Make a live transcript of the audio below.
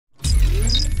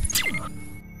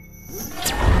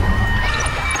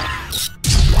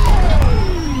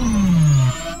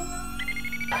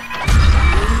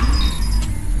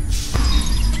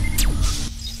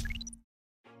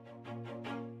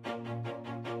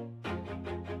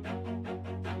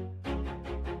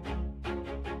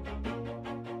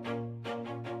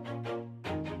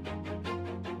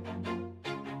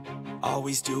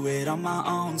Always do it on my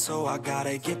own, so I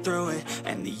gotta get through it.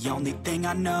 And the only thing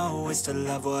I know is to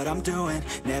love what I'm doing.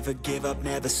 Never give up,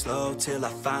 never slow, till I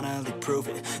finally prove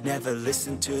it. Never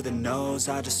listen to the no's,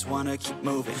 I just wanna keep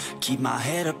moving. Keep my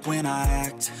head up when I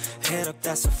act, head up,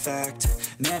 that's a fact.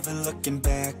 Never looking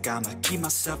back, I'ma keep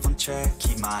myself on track.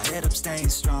 Keep my head up, staying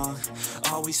strong,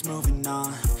 always moving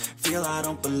on. Feel I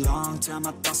don't belong, tell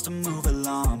my thoughts to move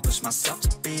along. Push myself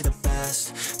to be the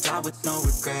best, die with no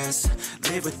regrets.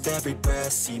 Live with every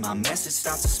breath, see my message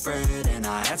start to spread. And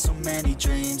I had so many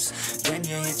dreams, then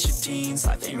you hit your teens.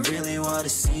 Life ain't really what it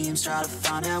seems, try to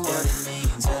find out what it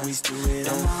means. Always do it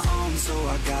on my own, so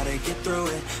I gotta get through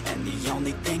it. And the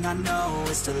only thing I know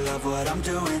is to love what I'm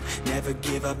doing. Never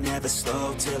give up, never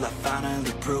slow, till I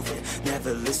finally prove it.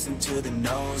 Never listen to the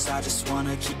no's, I just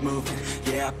wanna keep moving.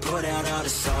 Yeah, I put out all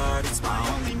this art, it's my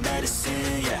only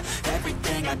medicine. Yeah,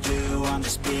 everything I do, I'm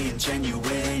just being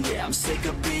genuine. Yeah, I'm sick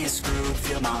of being screwed,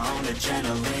 feel my own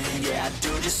adrenaline. Yeah, I do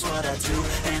just what I do,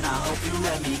 and I hope you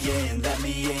let me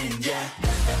in, yeah.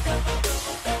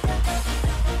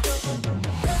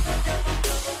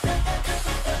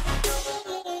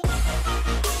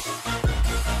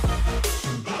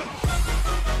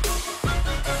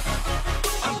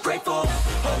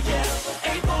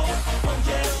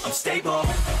 Stable,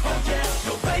 oh yeah,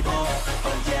 no label,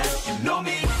 oh yeah, you know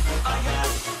me. I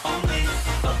have only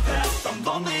a path, I'm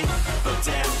lonely, but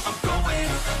damn, I'm going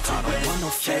to I don't want no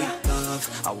fake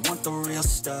love, I want the real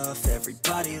stuff.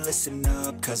 Everybody listen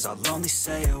up, cause I'll only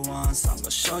say it once. I'm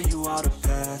gonna show you all the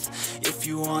path, if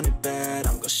you want it bad.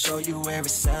 I'm gonna show you where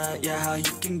it's at, yeah, how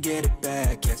you can get it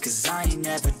back. Yeah, cause I ain't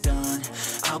never done,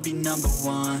 I'll be number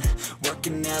one.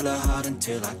 Working hella hard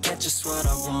until I get just what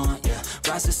I want, yeah.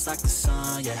 Rises like the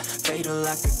sun, yeah, fatal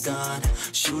like a gun.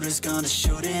 Shooter's gonna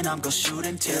shoot and I'm gonna shoot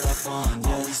until I've won,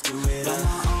 yeah. Always do it on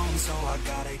my own, so I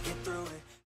gotta get through it.